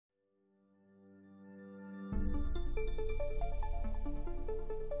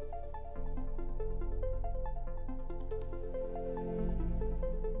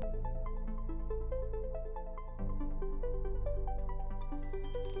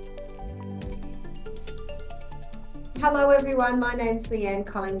Hello everyone, my name's Leanne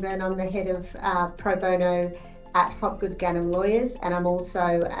Collingburn. I'm the head of Pro Bono at HopgoodGanim Lawyers, and I'm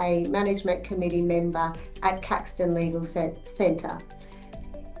also a management committee member at Caxton Legal Centre.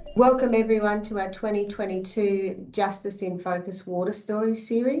 Welcome everyone to our 2022 Justice in Focus Water Stories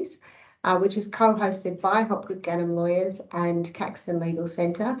series, which is co-hosted by HopgoodGanim Lawyers and Caxton Legal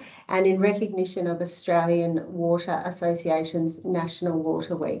Centre, and in recognition of Australian Water Association's National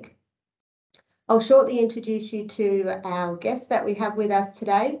Water Week. I'll shortly introduce you to our guest that we have with us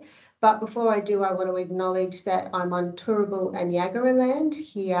today, but before I do, I want to acknowledge that I'm on Turrbal and Yagara land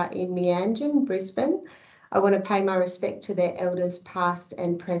here in Meanjin, Brisbane. I want to pay my respect to their elders past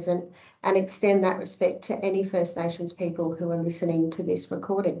and present and extend that respect to any First Nations people who are listening to this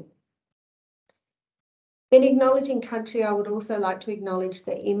recording. In acknowledging country, I would also like to acknowledge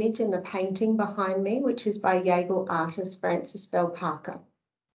the image and the painting behind me, which is by Yaegl artist Francis Bell Parker.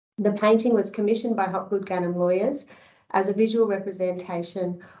 The painting was commissioned by HopgoodGanim Lawyers as a visual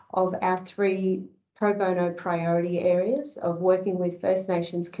representation of our three pro bono priority areas of working with First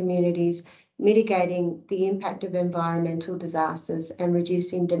Nations communities, mitigating the impact of environmental disasters and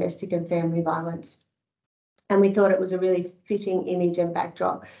reducing domestic and family violence. And we thought it was a really fitting image and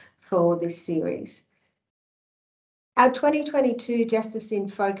backdrop for this series. Our 2022 Justice in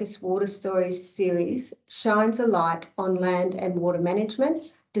Focus Water Stories series shines a light on land and water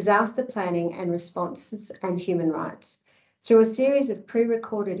management, disaster planning and responses, and human rights. Through a series of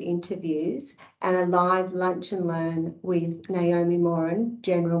pre-recorded interviews and a live lunch and learn with Naomi Moran,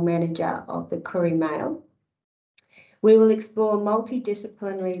 General Manager of the Koori Mail, we will explore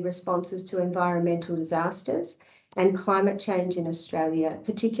multidisciplinary responses to environmental disasters and climate change in Australia,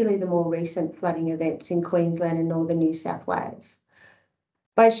 particularly the more recent flooding events in Queensland and northern New South Wales.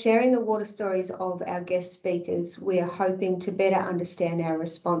 By sharing the water stories of our guest speakers, we are hoping to better understand our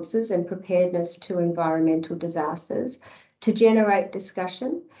responses and preparedness to environmental disasters, to generate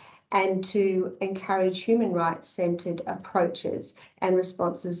discussion and to encourage human rights-centred approaches and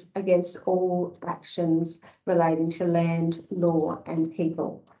responses against all actions relating to land, law and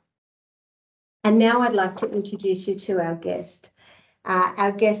people. And now I'd like to introduce you to our guest.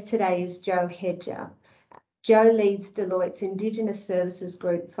 Our guest today is Joe Hedger. Joe leads Deloitte's Indigenous Services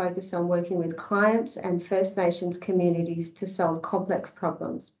Group focused on working with clients and First Nations communities to solve complex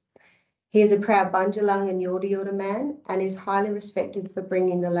problems. He is a proud Bundjalung and Yorta Yorta man and is highly respected for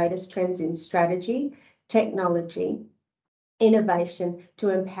bringing the latest trends in strategy, technology, innovation to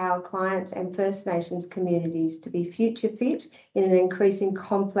empower clients and First Nations communities to be future fit in an increasing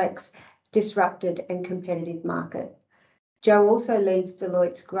complex, disrupted and competitive market. Joe also leads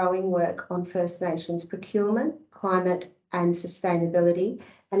Deloitte's growing work on First Nations procurement, climate and sustainability,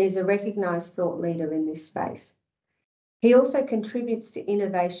 and is a recognised thought leader in this space. He also contributes to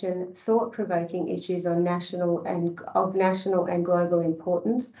innovation, thought-provoking issues on national and global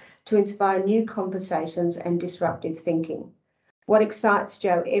importance to inspire new conversations and disruptive thinking. What excites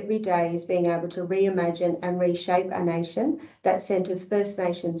Joe every day is being able to reimagine and reshape a nation that centres First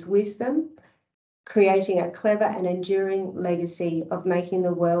Nations wisdom, creating a clever and enduring legacy of making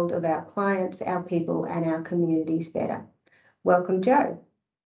the world of our clients, our people and our communities better. Welcome, Joe.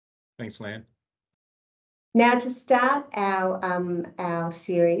 Thanks, Leanne. Now, to start our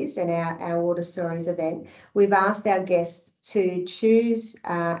series and our Water Stories event, we've asked our guests to choose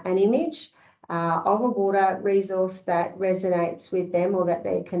an image of a water resource that resonates with them or that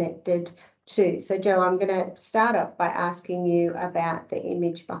they're connected to. So, Joe, I'm going to start off by asking you about the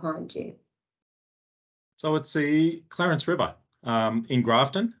image behind you. So it's the Clarence River in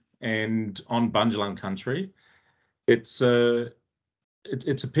Grafton and on Bundjalung country. It's a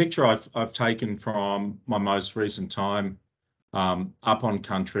picture I've taken from my most recent time up on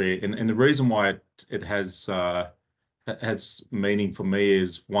country, and the reason why it has meaning for me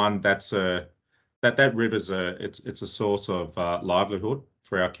is one, that river's it's a source of livelihood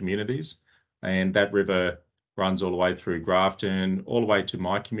for our communities, and that river runs all the way through Grafton, all the way to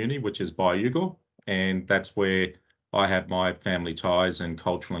my community, which is Bundjalung. And that's where I have my family ties and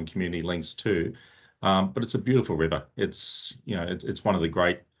cultural and community links too. But it's a beautiful river. It's one of the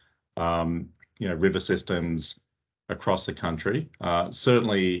great river systems across the country.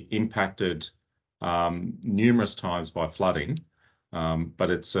 Certainly impacted numerous times by flooding,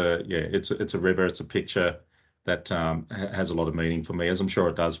 but it's a river. It's a picture that has a lot of meaning for me, as I'm sure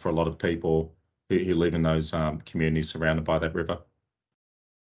it does for a lot of people who live in those communities surrounded by that river.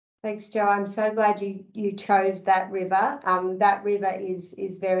 Thanks, Joe. I'm so glad you chose that river. That river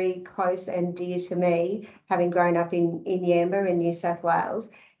is very close and dear to me, having grown up in Yamba in New South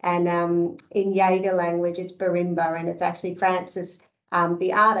Wales. And in Yaegl language, it's Barimba, and it's actually Francis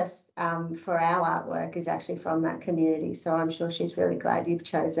The artist for our artwork is actually from that community, so I'm sure she's really glad you've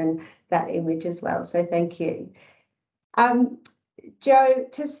chosen that image as well. So thank you. Joe,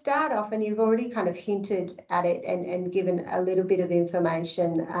 to start off, and you've already kind of hinted at it and given a little bit of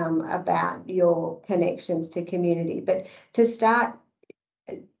information about your connections to community, but to start,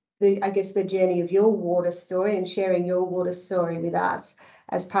 I guess the journey of your water story and sharing your water story with us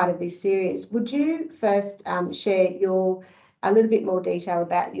as part of this series, would you first share a little bit more detail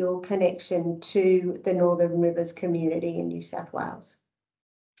about your connection to the Northern Rivers community in New South Wales?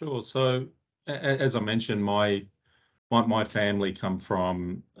 Sure. So as I mentioned, my family come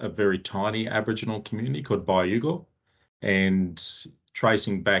from a very tiny Aboriginal community called Bundjalung, and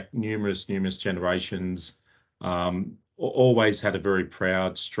tracing back numerous generations, always had a very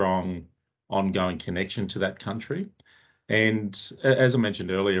proud, strong, ongoing connection to that country. And as I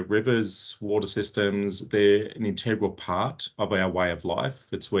mentioned earlier, rivers, water systems, they're an integral part of our way of life.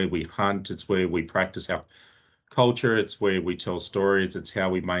 It's where we hunt, it's where we practice our culture, it's where we tell stories, it's how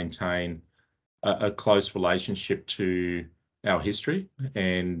we maintain a close relationship to our history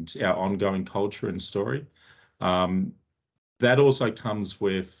and our ongoing culture and story. That also comes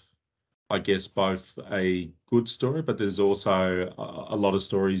with, I guess, both a good story, but there's also a lot of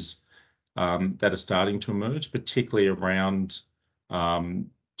stories that are starting to emerge, particularly around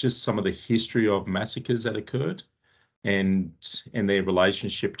just some of the history of massacres that occurred and their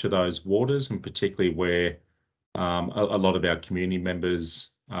relationship to those waters, and particularly where a lot of our community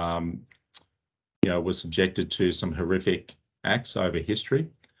members were subjected to some horrific acts over history,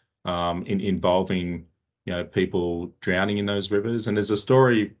 involving people drowning in those rivers. And there's a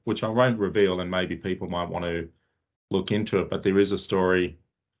story which I won't reveal, and maybe people might want to look into it, but there is a story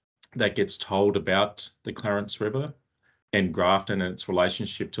that gets told about the Clarence River and Grafton and its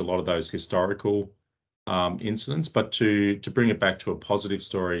relationship to a lot of those historical incidents. But to bring it back to a positive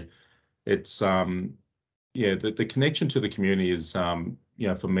story, it's the connection to the community is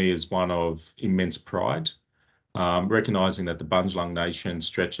for me is one of immense pride, recognizing that the Bundjalung Nation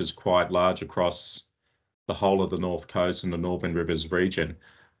stretches quite large across the whole of the North Coast and the Northern Rivers region.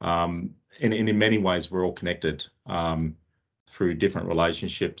 And in many ways, we're all connected through different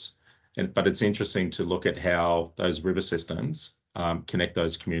relationships. But it's interesting to look at how those river systems connect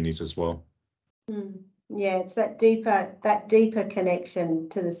those communities as well. Yeah, it's that deeper connection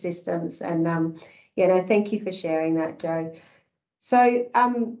to the systems. And thank you for sharing that, Joe. So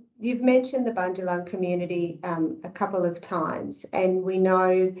you've mentioned the Bundjalung community a couple of times, and we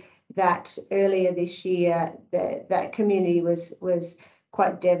know that earlier this year that community was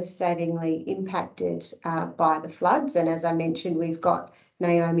quite devastatingly impacted by the floods. And as I mentioned, we've got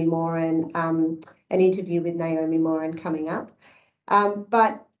Naomi Moran, an interview with Naomi Moran coming up.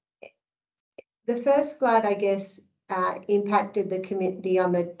 But the first flood, I guess, impacted the community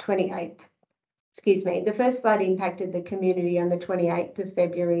on the 28th. Excuse me. The first flood impacted the community on the 28th of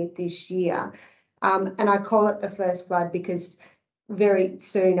February this year. And I call it the first flood because very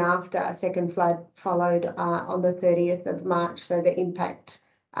soon after, a second flood followed on the 30th of March. So the impact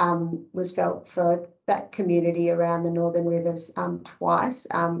was felt for that community around the Northern Rivers twice,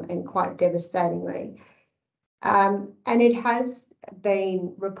 and quite devastatingly. And it has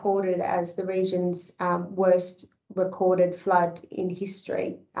been recorded as the region's worst recorded flood in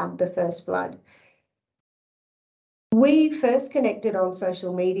history, the first flood. We first connected on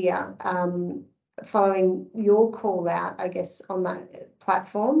social media following your call out, I guess, on that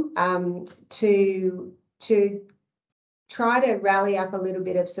platform to try to rally up a little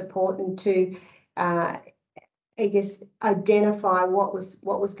bit of support and to I guess identify what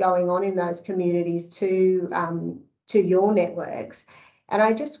was going on in those communities to your networks. And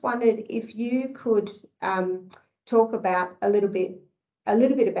I just wondered if you could talk about a little bit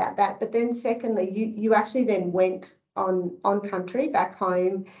about that. But then secondly, you actually then went on country back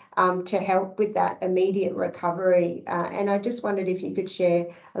home to help with that immediate recovery. And I just wondered if you could share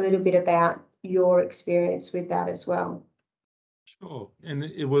a little bit about your experience with that as well. Sure. And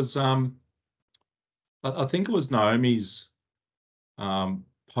it was I think it was Naomi's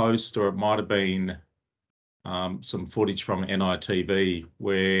post, or it might have been some footage from NITV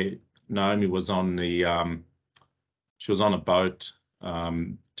where Naomi was on she was on a boat,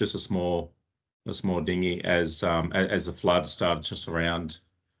 just a small dinghy as the flood started to surround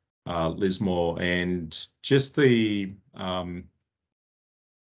Lismore, and just the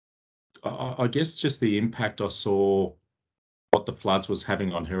I guess just the impact I saw what the floods was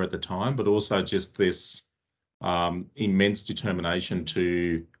having on her at the time, but also just this immense determination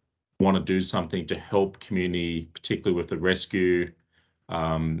to want to do something to help community, particularly with the rescue,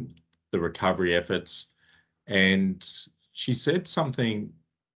 the recovery efforts. And she said something,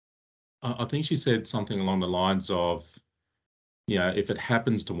 I think she said something along the lines of, if it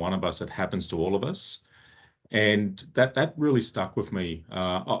happens to one of us, it happens to all of us. And that really stuck with me.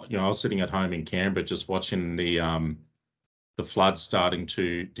 I was sitting at home in Canberra just watching the floods starting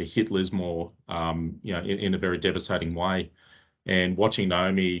to hit Lismore, in a very devastating way, and watching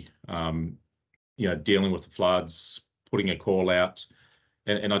Naomi, dealing with the floods, putting a call out,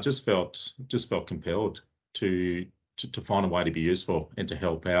 and I just felt compelled to find a way to be useful and to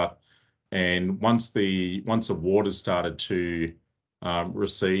help out. And once the water started to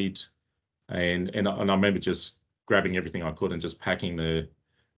recede, and I remember just grabbing everything I could and just packing the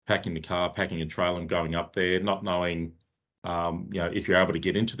car, packing a trailer, and going up there, not knowing, if you're able to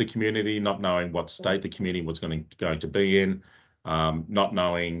get into the community, not knowing what state the community was going to be in, not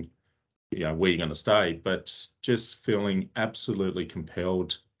knowing, where you're going to stay, but just feeling absolutely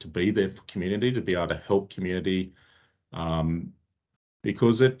compelled to be there for community, to be able to help community,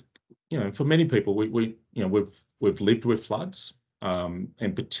 because for many people, we've lived with floods,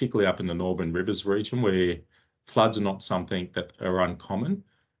 and particularly up in the Northern Rivers region, where floods are not something that are uncommon,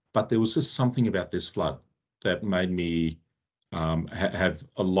 but there was just something about this flood that made me have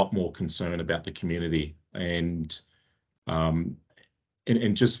a lot more concern about the community, and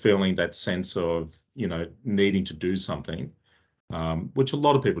just feeling that sense of, needing to do something, which a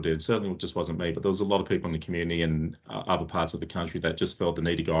lot of people did. Certainly it just wasn't me, but there was a lot of people in the community and other parts of the country that just felt the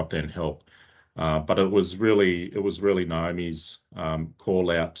need to go up there and help. But it was really Naomi's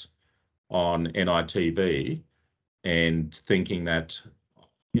call out on NITV, and thinking that,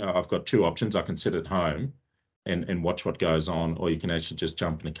 I've got two options. I can sit at home and watch what goes on, or you can actually just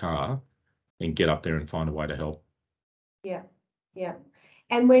jump in a car and get up there and find a way to help. Yeah, yeah.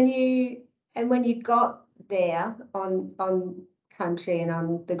 And when you got there on country and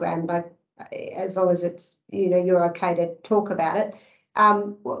on the ground, but as long as it's, you're okay to talk about it,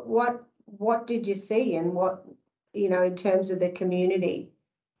 what did you see, and what, in terms of the community,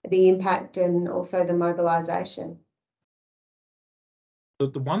 the impact and also the mobilisation?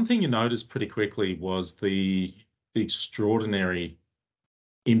 The one thing you noticed pretty quickly was the extraordinary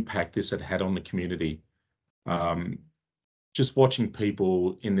impact this had on the community. Just watching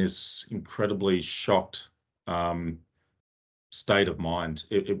people in this incredibly shocked state of mind.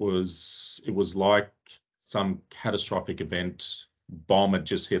 It was like some catastrophic event, bomb had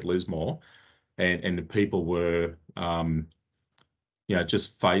just hit Lismore, and the people were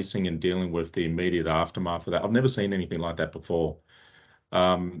just facing and dealing with the immediate aftermath of that. I've never seen anything like that before.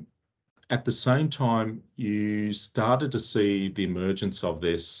 At the same time, you started to see the emergence of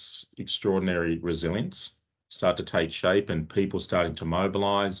this extraordinary resilience start to take shape, and people starting to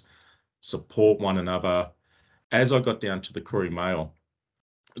mobilise, support one another. As I got down to the Koori Mail,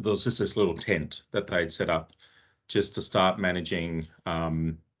 there was just this little tent that they'd set up just to start managing,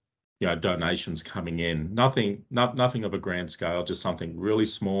 donations coming in. Nothing of a grand scale, just something really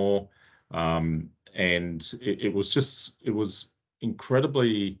small. And it was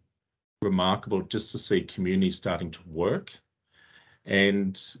incredibly remarkable just to see community starting to work.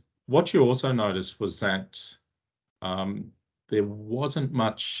 And what you also noticed was that there wasn't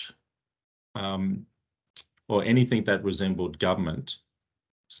much or anything that resembled government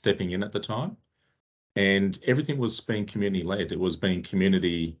stepping in at the time, and everything was being community led. It was being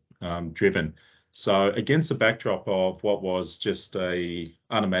community driven. So against the backdrop of what was just a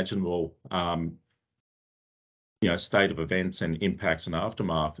unimaginable state of events and impacts and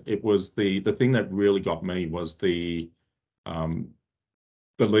aftermath, it was the thing that really got me was the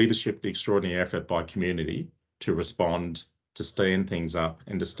leadership, the extraordinary effort by community to respond, to stand things up,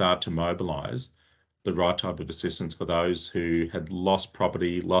 and to start to mobilise the right type of assistance for those who had lost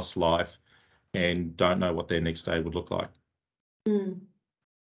property, lost life, and don't know what their next day would look like. And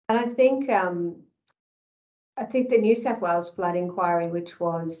I think the New South Wales flood inquiry, which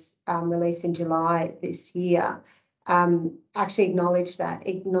was released in July this year, actually acknowledged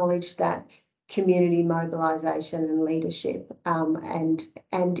that community mobilisation and leadership, and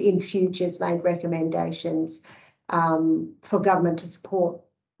in futures made recommendations for government to support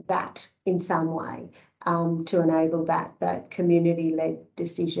that in some way, to enable that community-led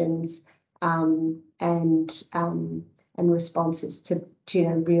decisions and responses to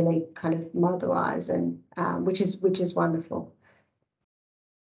really kind of mobilise, and which is wonderful.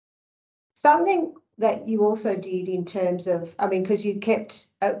 Something that you also did in terms of, because you kept,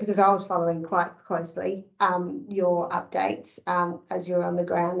 because I was following quite closely your updates as you're on the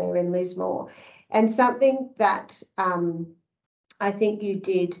ground there in Lismore, and something that I think you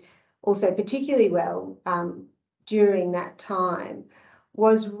did also particularly well during that time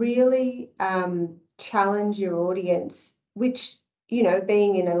was really challenge your audience which, you know,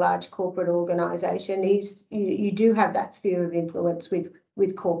 being in a large corporate organisation is you do have that sphere of influence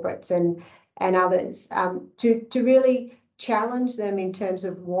with corporates and others, to really challenge them in terms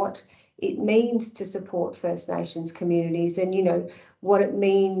of what it means to support First Nations communities, and, you know, what it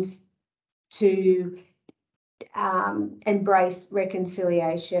means to embrace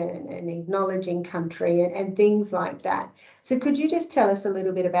reconciliation and acknowledging country and things like that. So could you just tell us a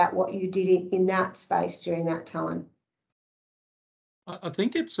little bit about what you did in that space during that time? I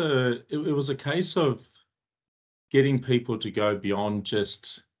think it was a case of getting people to go beyond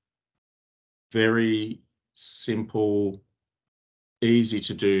just very simple, easy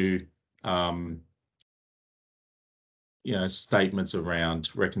to do, statements around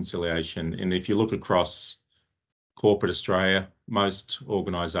reconciliation. And if you look across corporate Australia, most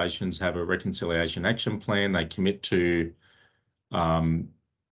organisations have a reconciliation action plan. They commit to, doing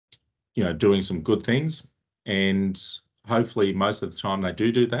some good things, and hopefully most of the time they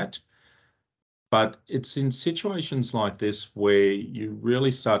do that. But it's in situations like this where you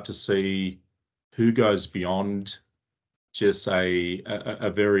really start to see who goes beyond just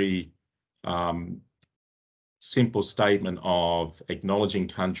a very simple statement of acknowledging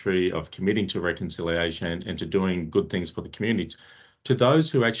country, of committing to reconciliation and to doing good things for the community, to those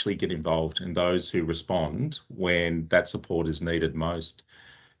who actually get involved and those who respond when that support is needed most.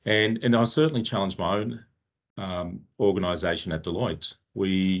 And I certainly challenge my own organisation at Deloitte.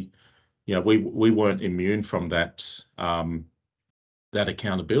 We weren't immune from that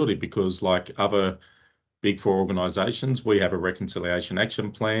accountability, because, like other Big Four organisations, we have a reconciliation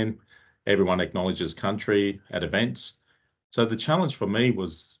action plan. Everyone acknowledges country at events. So the challenge for me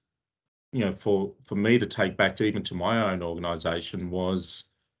was, for me to take back even to my own organisation was,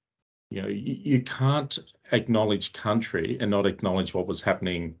 you can't acknowledge country and not acknowledge what was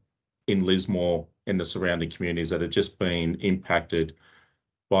happening in Lismore and the surrounding communities that had just been impacted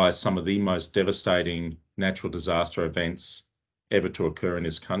by some of the most devastating natural disaster events ever to occur in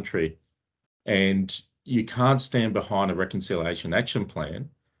this country. And you can't stand behind a reconciliation action plan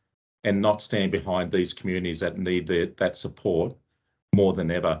and not stand behind these communities that need that support more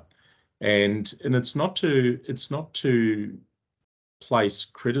than ever. And it's not to place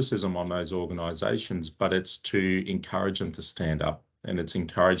criticism on those organisations, but it's to encourage them to stand up, and it's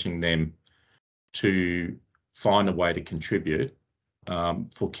encouraging them to find a way to contribute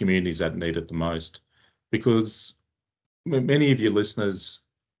for communities that need it the most. Because many of your listeners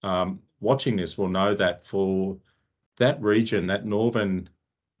watching this will know that for that region, that Northern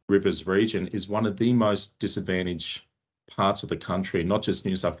Rivers region, is one of the most disadvantaged parts of the country, not just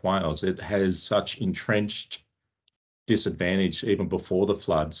New South Wales. It has such entrenched disadvantage even before the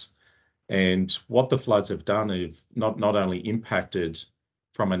floods. And what the floods have done have not only impacted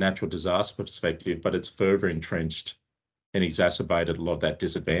from a natural disaster perspective, but it's further entrenched and exacerbated a lot of that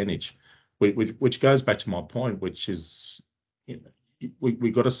disadvantage, which goes back to my point, which is,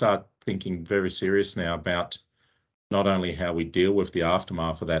 we've got to start thinking very serious now about not only how we deal with the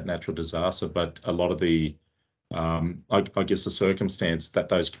aftermath of that natural disaster, but a lot of the, I guess, the circumstance that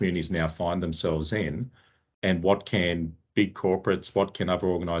those communities now find themselves in, and what can big corporates, what can other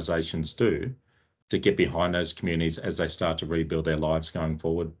organisations do to get behind those communities as they start to rebuild their lives going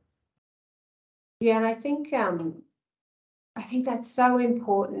forward. Yeah, and I think that's so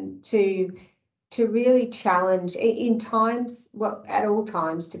important to really challenge in times, well, at all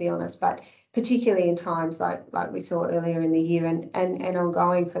times, to be honest, but particularly in times like we saw earlier in the year and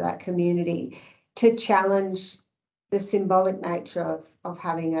ongoing for that community, to challenge the symbolic nature of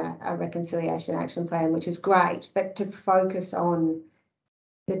having a reconciliation action plan, which is great, but to focus on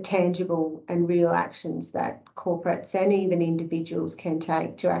the tangible and real actions that corporates and even individuals can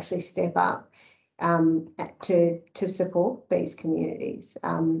take to actually step up to support these communities.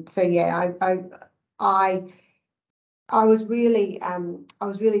 So yeah, I was really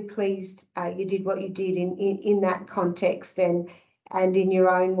pleased you did what you did in that context, and in your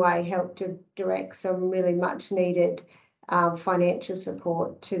own way helped to direct some really much needed financial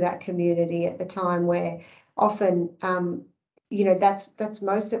support to that community at the time where often that's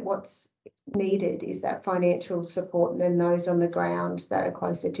most of what's needed, is that financial support, and then those on the ground that are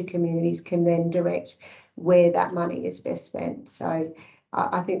closer to communities can then direct where that money is best spent. So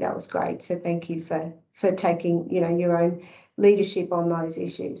I think that was great. So thank you for taking your own leadership on those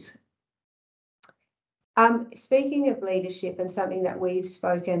issues. Speaking of leadership, and something that we've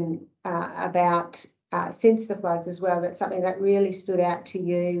spoken about since the floods as well, that's something that really stood out to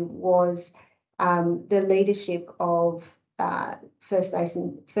you was the leadership of First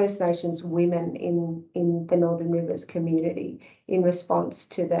Nations women in the Northern Rivers community in response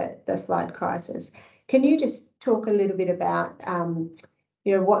to the flood crisis. Can you just talk a little bit about,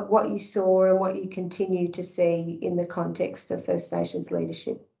 you know, what you saw and what you continue to see in the context of First Nations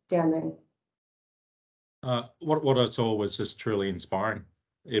leadership down there? What I saw was just truly inspiring.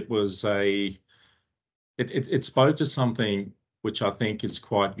 It was it spoke to something which I think is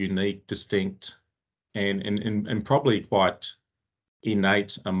quite unique, distinct, and probably quite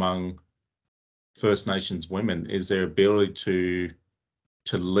innate among First Nations women, is their ability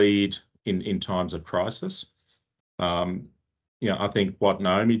to lead in times of crisis. You know, I think what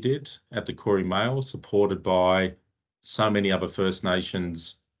Naomi did at the Koori Mail, supported by so many other First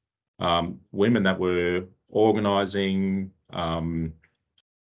Nations women that were organising, you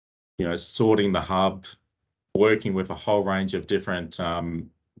know, sorting the hub, working with a whole range of different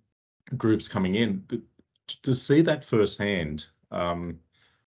groups coming in. To see that firsthand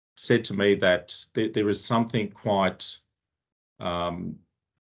said to me that there is something quite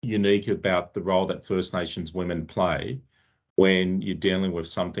unique about the role that First Nations women play when you're dealing with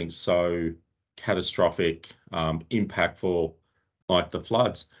something so catastrophic, impactful like the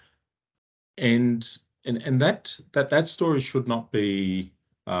floods. And that story should not be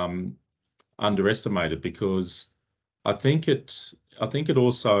underestimated, because I think it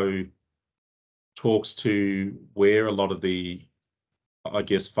also talks to where a lot of the, I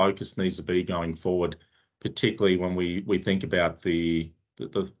guess, focus needs to be going forward, particularly when we think about the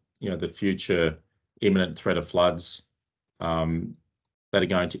you know, the future imminent threat of floods that are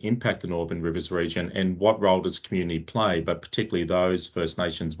going to impact the Northern Rivers region, and what role does community play, but particularly those First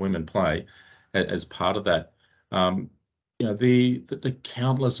Nations women play as part of that. You know, the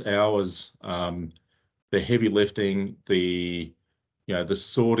countless hours, the heavy lifting, the, you know, the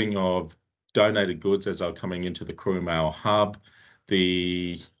sorting of donated goods as they're coming into the Koori Mail hub,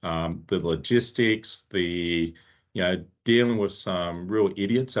 the logistics, the, you know, dealing with some real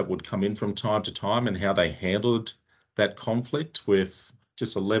idiots that would come in from time to time, and how they handled that conflict with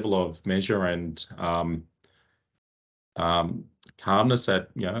just a level of measure and calmness that,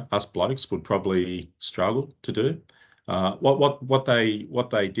 you know, us blokes would probably struggle to do. What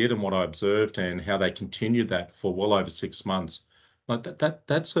they did, and what I observed, and how they continued that for well over 6 months, like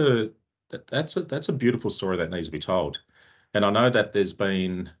that's a beautiful story that needs to be told. And I know that there's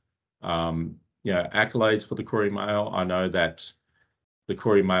been you know, accolades for the Koori Mail. I know that the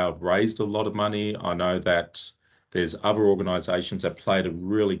Koori Mail raised a lot of money. I know that there's other organisations that played a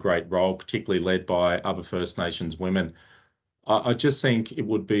really great role, particularly led by other First Nations women. I just think it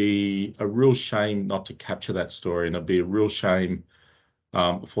would be a real shame not to capture that story, and it'd be a real shame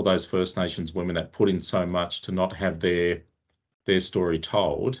for those First Nations women that put in so much to not have their story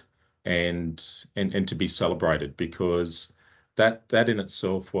told and to be celebrated, because that in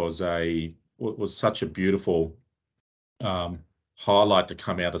itself was such a beautiful highlight to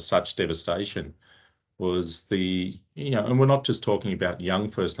come out of such devastation. Was the, you know, and we're not just talking about young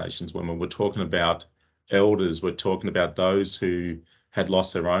First Nations women, we're talking about elders, we're talking about those who had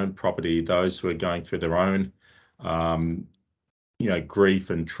lost their own property, those who are going through their own, you know, grief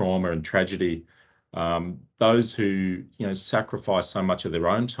and trauma and tragedy, those who, you know, sacrifice so much of their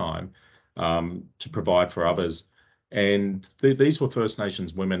own time to provide for others. And these were First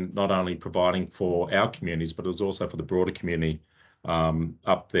Nations women not only providing for our communities, but it was also for the broader community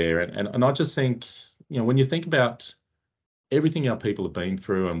up there. And I just think, you know, when you think about everything our people have been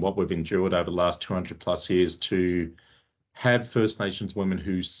through and what we've endured over the last 200 plus years, to have First Nations women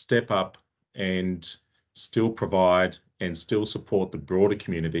who step up and still provide and still support the broader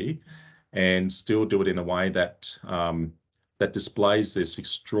community, and still do it in a way that that displays this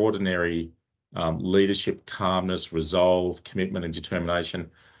extraordinary leadership, calmness, resolve, commitment, and determination.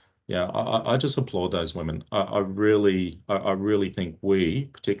 Yeah, I just applaud those women. I really think we,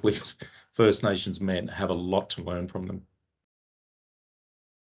 particularly First Nations men, have a lot to learn from them.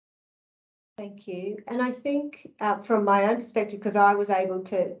 Thank you. And I think from my own perspective, because I was able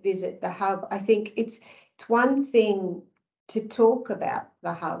to visit the hub, I think it's one thing to talk about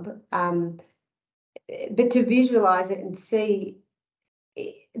the hub, but to visualise it and see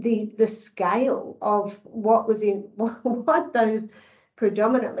the scale of what was in what those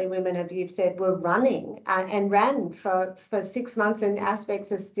predominantly women, as you've said, were running and ran for 6 months, and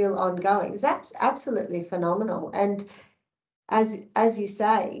aspects are still ongoing. That's absolutely phenomenal. And as you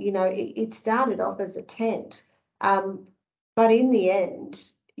say, you know, it started off as a tent, but in the end,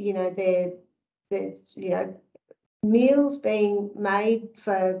 you know, the you know, meals being made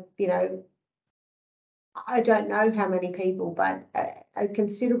for, you know, I don't know how many people, but a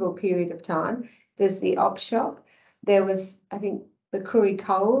considerable period of time. There's the op shop. There was, I think, the Koori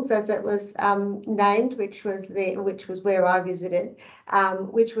Coles, as it was named, which was where I visited,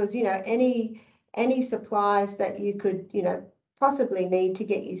 which was, you know, any any supplies that you could, possibly need to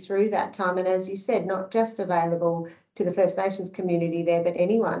get you through that time. And as you said, not just available to the First Nations community there, but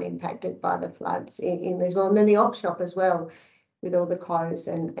anyone impacted by the floods in Lismore. And then the op shop as well, with all the clothes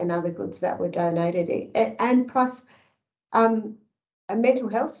and other goods that were donated, and plus a mental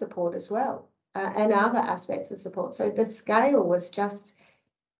health support as well, and other aspects of support. So the scale was just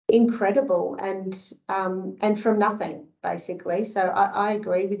incredible, and from nothing, basically. So I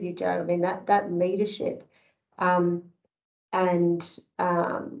agree with you, Joe. I mean, that leadership and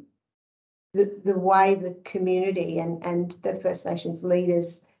the way the community and the First Nations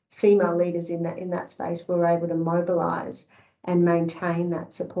leaders, female leaders in that space, were able to mobilise and maintain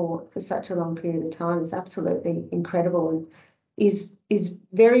that support for such a long period of time is absolutely incredible, and is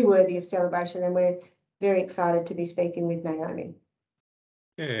very worthy of celebration. And we're very excited to be speaking with Naomi.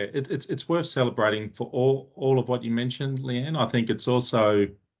 Yeah, it's worth celebrating for all of what you mentioned, Leanne. I think it's also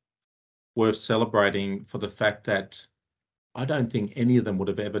worth celebrating for the fact that I don't think any of them would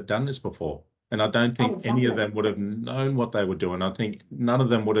have ever done this before. And I don't think any of them would have known what they were doing. I think none of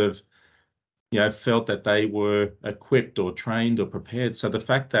them would have, felt that they were equipped or trained or prepared. So the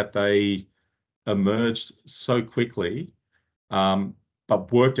fact that they emerged so quickly,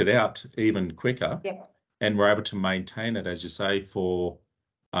 but worked it out even quicker, and were able to maintain it, as you say, for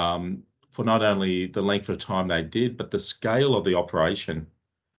not only the length of time they did, but the scale of the operation.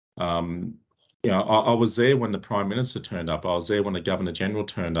 I was there when the Prime Minister turned up. I was there when the Governor General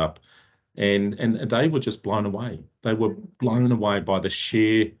turned up, and they were just blown away. They were blown away by the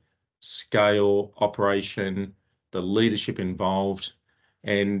sheer scale, operation, the leadership involved,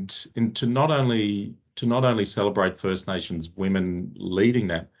 and to not only celebrate First Nations women leading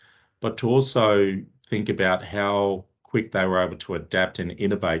that, but to also think about how quick they were able to adapt and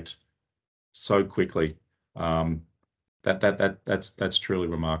innovate so quickly. That's truly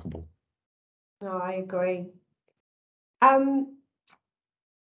remarkable. No, I agree.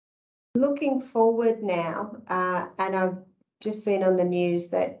 Looking forward now, and I've just seen on the news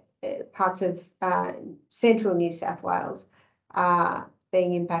that parts of central New South Wales are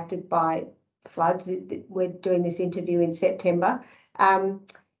being impacted by floods. We're doing this interview in September, and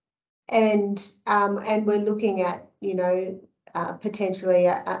we're looking at potentially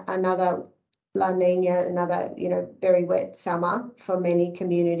another La Nina, another very wet summer for many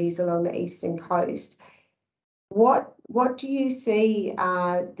communities along the eastern coast. What do you see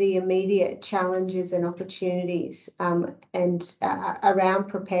are the immediate challenges and opportunities and around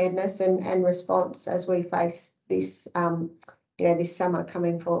preparedness and response as we face this this summer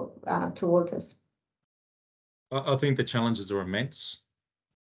coming towards us? I think the challenges are immense,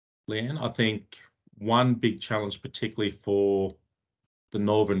 Leanne. I think one big challenge, particularly for the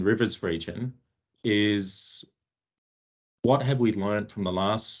Northern Rivers region, is what have we learned from the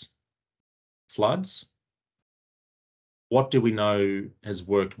last floods? What do we know has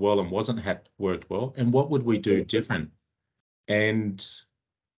worked well and worked well, and what would we do different? And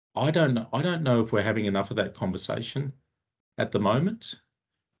I don't know if we're having enough of that conversation at the moment,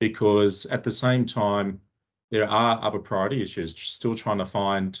 because at the same time, there are other priority issues, still trying to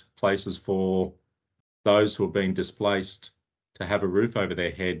find places for those who are being displaced to have a roof over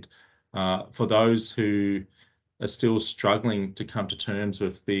their head, for those who are still struggling to come to terms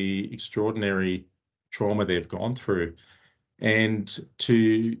with the extraordinary trauma they've gone through. And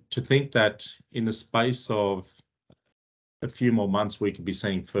to think that in the space of a few more months, we could be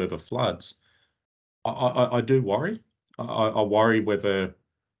seeing further floods, I do worry. I worry whether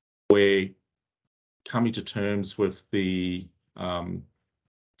we're coming to terms with the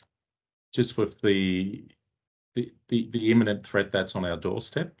imminent threat that's on our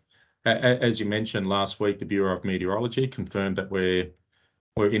doorstep. As you mentioned last week, the Bureau of Meteorology confirmed that we're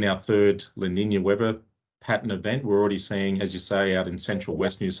in our third La Nina weather pattern event. We're already seeing, as you say, out in central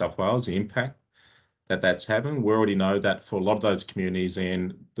West New South Wales, the impact that's having. We already know that for a lot of those communities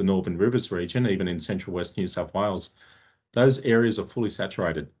in the Northern Rivers region, even in central West New South Wales, those areas are fully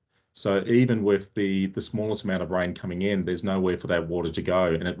saturated. So even with the smallest amount of rain coming in, there's nowhere for that water to go,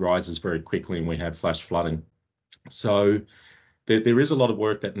 and it rises very quickly, and we have flash flooding. So there is a lot of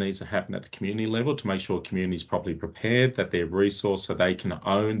work that needs to happen at the community level to make sure communities properly prepared, that they're resourced so they can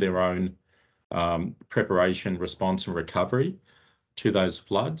own their own preparation, response, and recovery to those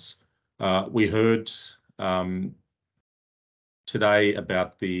floods. We heard today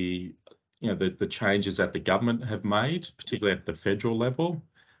about the changes that the government have made, particularly at the federal level,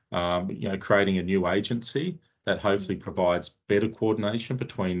 creating a new agency that hopefully provides better coordination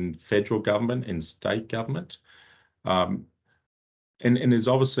between federal government and state government. And there's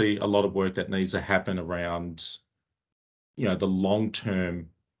obviously a lot of work that needs to happen around, the long-term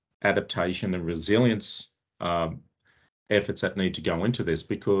adaptation and resilience efforts that need to go into this,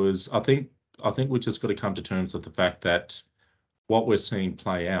 because I think we've just got to come to terms with the fact that what we're seeing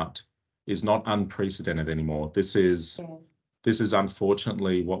play out is not unprecedented anymore. This is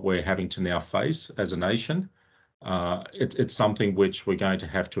unfortunately what we're having to now face as a nation. It's something which we're going to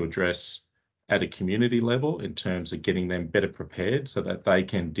have to address at a community level in terms of getting them better prepared so that they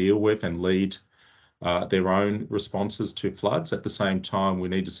can deal with and lead their own responses to floods. At the same time, we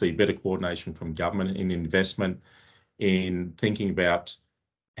need to see better coordination from government and investment in thinking about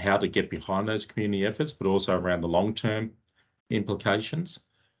how to get behind those community efforts, but also around the long-term implications.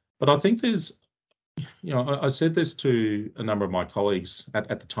 But I think there's, I said this to a number of my colleagues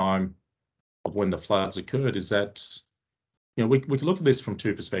at the time of when the floods occurred, is that, we can look at this from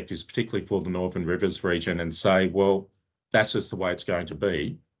two perspectives, particularly for the Northern Rivers region, and say, well, that's just the way it's going to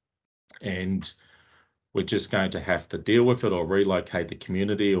be. And we're just going to have to deal with it or relocate the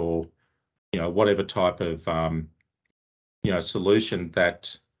community or, whatever type of, solution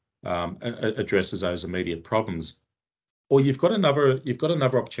that addresses those immediate problems. Or you've got another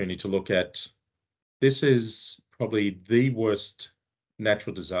opportunity to look at, this is probably the worst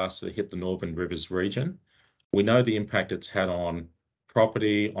natural disaster that hit the Northern Rivers region. We know the impact it's had on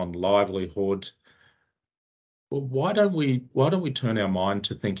property, on livelihood. Well, why don't we turn our mind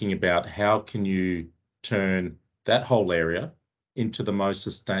to thinking about how can you turn that whole area into the most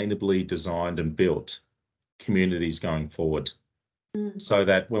sustainably designed and built communities going forward? So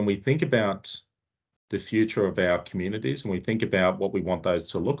that when we think about the future of our communities and we think about what we want those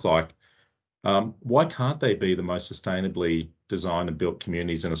to look like, why can't they be the most sustainably designed and built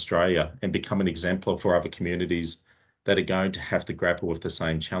communities in Australia and become an exemplar for other communities that are going to have to grapple with the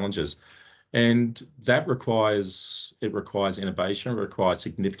same challenges? And that requires innovation, it requires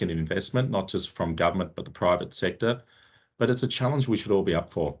significant investment, not just from government, but the private sector. But it's a challenge we should all be up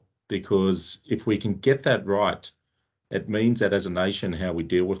for, because if we can get that right, it means that as a nation, how we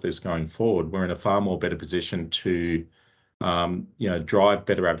deal with this going forward, we're in a far more better position to drive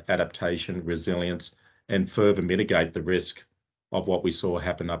better adaptation, resilience, and further mitigate the risk of what we saw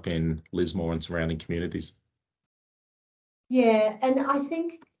happen up in Lismore and surrounding communities. Yeah, and I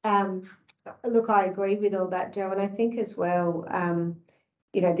think, look, I agree with all that, Joe, and I think as well,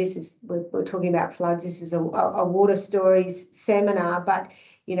 this is, we're talking about floods. This is a water stories seminar, but,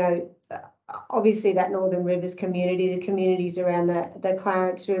 obviously that Northern Rivers community, the communities around the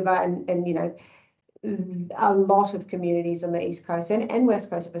Clarence River and a lot of communities on the East Coast and West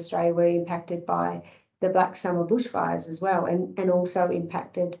Coast of Australia were impacted by the Black Summer bushfires as well, and also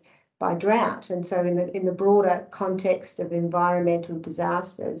impacted by drought. And so in the broader context of environmental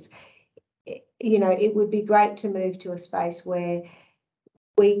disasters, it would be great to move to a space where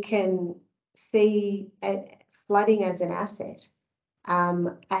we can see flooding as an asset,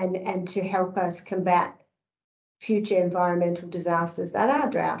 and to help us combat future environmental disasters that are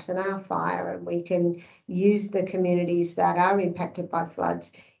drought and are fire, and we can use the communities that are impacted by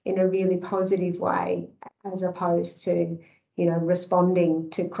floods in a really positive way, as opposed to, responding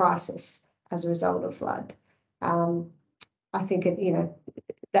to crisis as a result of flood. I think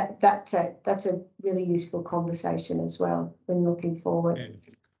that's a really useful conversation as well when looking forward.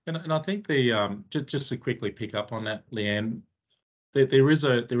 Yeah. And I think just to quickly pick up on that, Leanne, there is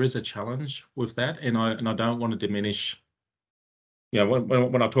a challenge with that, and I don't want to diminish.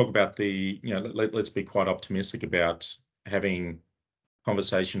 When I talk about let's be quite optimistic about having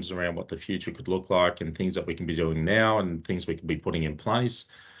conversations around what the future could look like and things that we can be doing now and things we can be putting in place.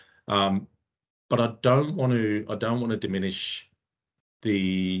 But I don't want to diminish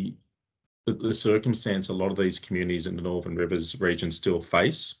the circumstance a lot of these communities in the Northern Rivers region still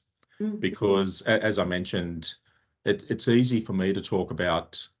face, because as I mentioned, it's easy for me to talk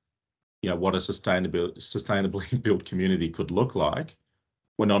about, what a sustainably built community could look like,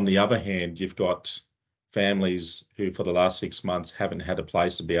 when on the other hand, you've got families who for the last 6 months haven't had a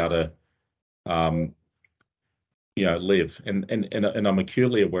place to be able to, live. And I'm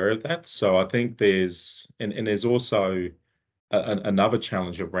acutely aware of that. So I think there's also another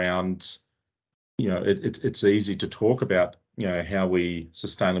challenge around, it's easy to talk about, how we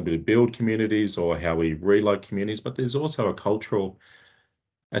sustainably build communities or how we reload communities, but there's also a cultural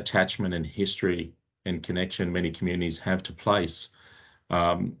attachment and history and connection many communities have to place.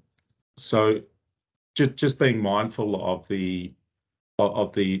 So just being mindful of the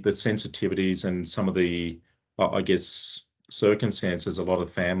sensitivities and some of the, I guess, circumstances a lot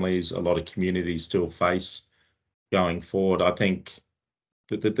of families, a lot of communities still face going forward. I think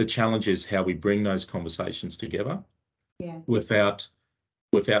the challenge is how we bring those conversations together, without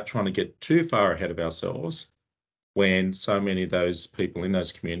trying to get too far ahead of ourselves, when so many of those people in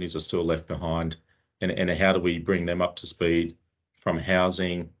those communities are still left behind? And how do we bring them up to speed from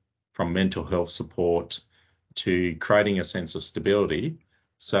housing, from mental health support, to creating a sense of stability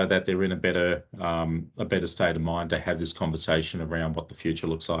so that they're in a better state of mind to have this conversation around what the future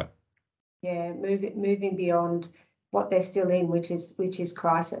looks like? Yeah, moving beyond what they're still in, which is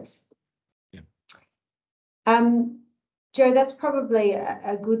crisis. Yeah. Joe, that's probably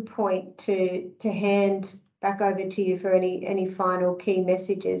a good point to hand back over to you for any final key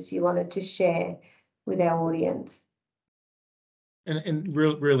messages you wanted to share with our audience. And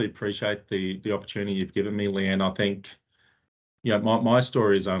really appreciate the opportunity you've given me, Leanne. I think, you know, my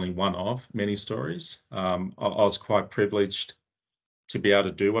story is only one of many stories. I was quite privileged to be able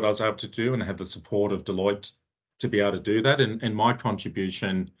to do what I was able to do and have the support of Deloitte to be able to do that. And my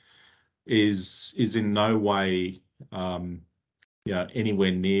contribution is in no way, you know,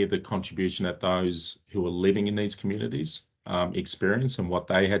 anywhere near the contribution that those who are living in these communities experience, and what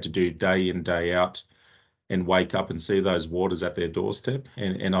they had to do day in, day out, and wake up and see those waters at their doorstep.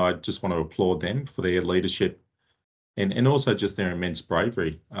 And I just want to applaud them for their leadership and also just their immense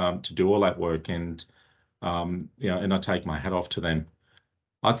bravery to do all that work. And you know, and I take my hat off to them.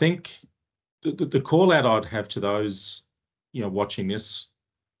 I think the call out I'd have to those, you know, watching this,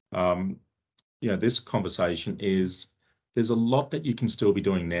 you know, this conversation is there's a lot that you can still be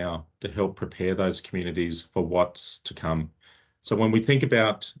doing now to help prepare those communities for what's to come. So when we think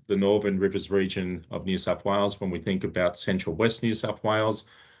about the Northern Rivers region of New South Wales, when we think about Central West New South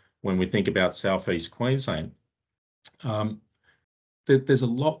Wales, when we think about Southeast Queensland, there's a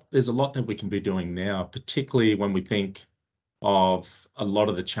lot that we can be doing now, particularly when we think of a lot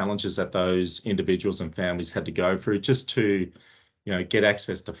of the challenges that those individuals and families had to go through just to, you know, get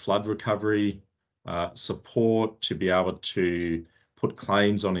access to flood recovery, support, to be able to put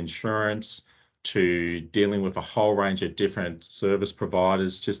claims on insurance, to dealing with a whole range of different service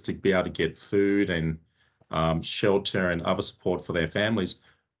providers just to be able to get food and shelter and other support for their families.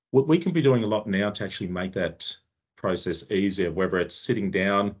 We can be doing a lot now to actually make that process easier, whether it's sitting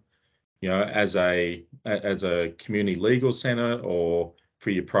down, you know, as a community legal centre, or for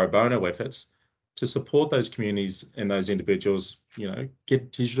your pro bono efforts to support those communities and those individuals, you know,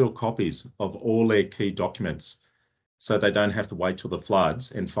 get digital copies of all their key documents so they don't have to wait till the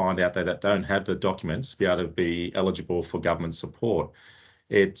floods and find out that they don't have the documents to be able to be eligible for government support.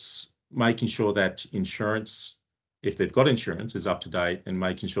 It's making sure that insurance, if they've got insurance, is up to date, and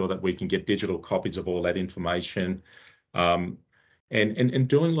making sure that we can get digital copies of all that information. And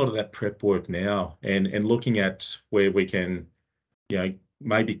doing a lot of that prep work now, and looking at where we can, you know,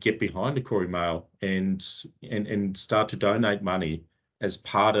 maybe get behind a Corey Mail and start to donate money as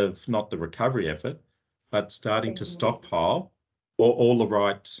part of not the recovery effort, but starting to stockpile all the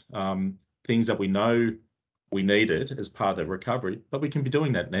right things that we know we needed as part of the recovery. But we can be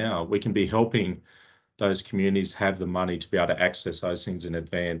doing that now. We can be helping those communities have the money to be able to access those things in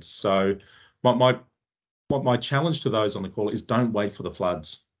advance. So my challenge to those on the call is don't wait for the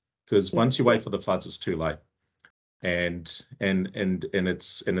floods, because once you wait for the floods, it's too late, and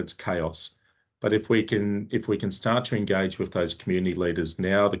it's chaos. But if we can start to engage with those community leaders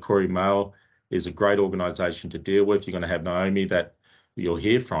now, the Corey Mail is a great organisation to deal with. You're going to have Naomi that you'll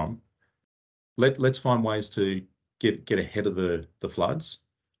hear from. Let's find ways to get ahead of the floods,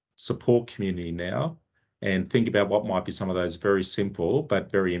 support community now, and think about what might be some of those very simple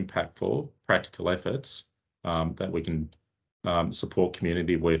but very impactful practical efforts that we can support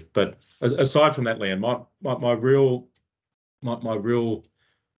community with. But aside from that, Leanne, my real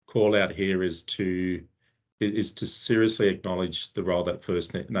call out here is to seriously acknowledge the role that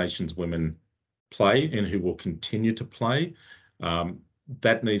First Nations women play and who will continue to play.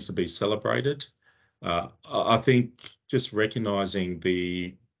 That needs to be celebrated. I think just recognising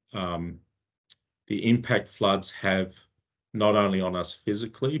the impact floods have not only on us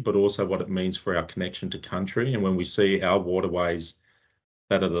physically, but also what it means for our connection to country. And when we see our waterways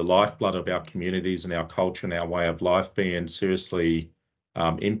that are the lifeblood of our communities and our culture and our way of life being seriously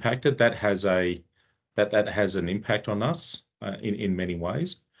impacted, that has an impact on us in many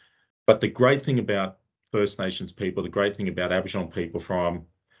ways. But the great thing about First Nations people, the great thing about Aboriginal people from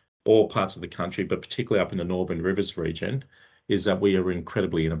all parts of the country, but particularly up in the Northern Rivers region, is that we are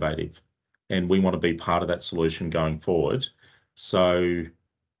incredibly innovative, and we want to be part of that solution going forward. So, you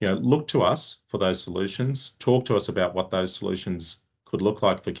know, look to us for those solutions, talk to us about what those solutions could look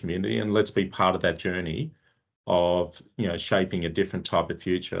like for community, and let's be part of that journey of, you know, shaping a different type of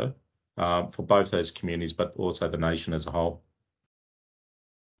future for both those communities, but also the nation as a whole.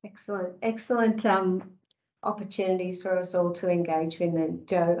 Excellent opportunities for us all to engage with them,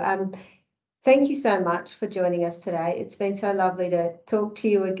 Joe. Thank you so much for joining us today. It's been so lovely to talk to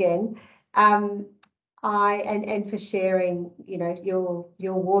you again. And for sharing, your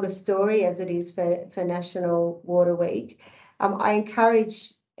water story as it is for National Water Week. I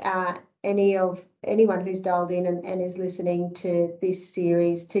encourage anyone who's dialed in and is listening to this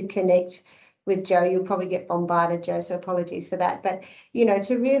series to connect with Joe. You'll probably get bombarded, Joe, so apologies for that. But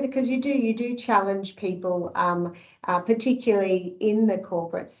to really, because you do challenge people, particularly in the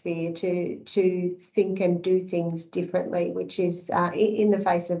corporate sphere, to think and do things differently, which is in the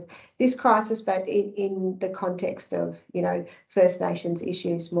face of this crisis, but in the context of First Nations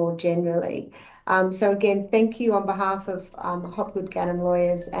issues more generally. So again, thank you on behalf of HopgoodGanim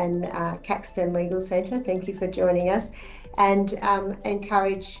Lawyers and Caxton Legal Centre. Thank you for joining us, and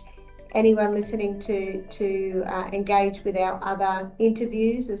encourage anyone listening to engage with our other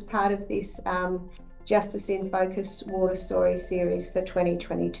interviews as part of this Justice in Focus Water Story series for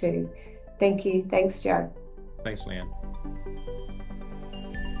 2022. Thank you. Thanks, Joe. Thanks, Leanne.